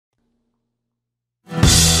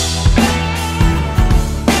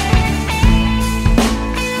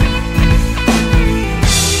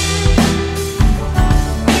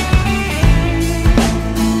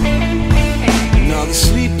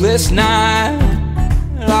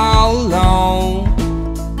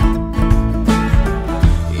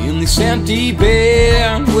this empty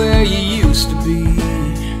bed where you used to be.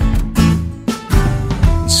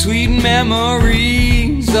 Sweet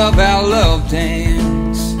memories of our love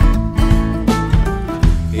dance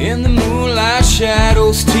in the moonlight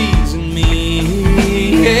shadows teasing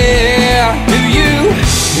me. Yeah. Do you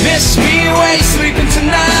miss me when you're sleeping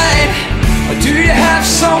tonight? Or do you have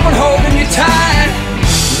someone holding you tight?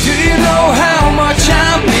 Do you know how much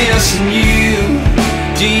I'm missing you?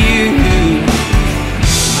 Do you?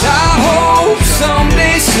 I hope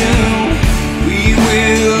someday soon we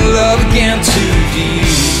will love again too. Do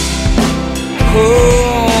you?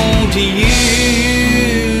 Oh, do you?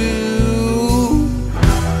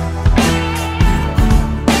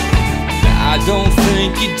 I don't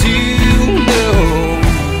think you do, no.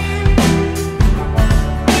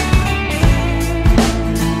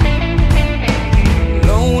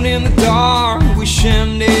 Alone in the dark,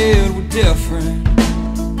 wishing it were different.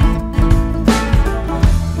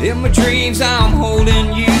 In my dreams I'm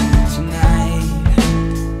holding you tonight.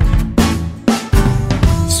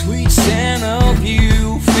 Sweet scent of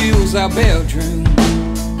you fills our bedroom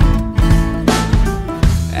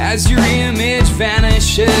as your image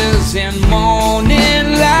vanishes in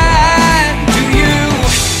morning light. Do you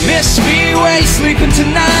miss me when you're sleeping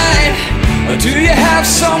tonight? Or do you have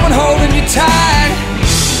someone holding you tight?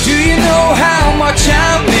 Do you know how much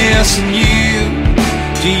I'm missing you?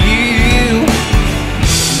 Do you?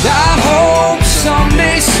 I hope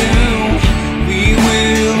someday soon we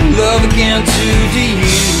will love again too. Do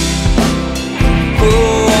you?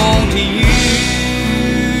 Oh, do you?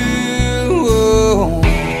 Oh.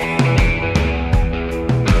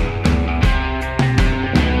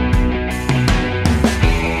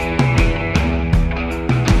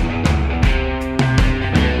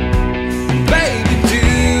 Baby, do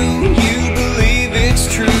you believe it's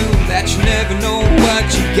true that you never know what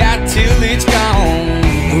you got till it's gone?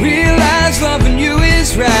 Realize loving you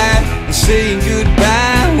is right, and saying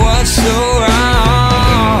goodbye was so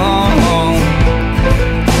wrong.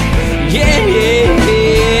 Yeah, yeah,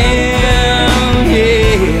 yeah.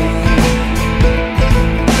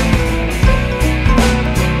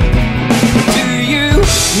 Do you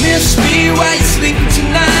miss me while you're sleeping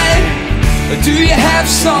tonight? Or do you have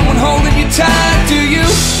someone holding you tight? Do you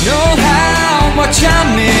know how much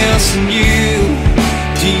I'm missing you?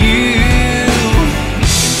 Do you?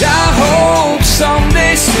 I hope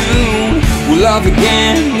someday soon we'll love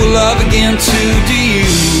again too. Do you?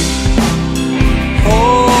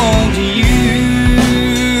 Oh, do you?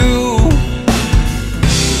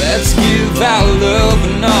 Let's give our love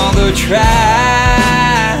another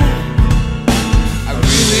try. I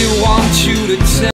really want you to tell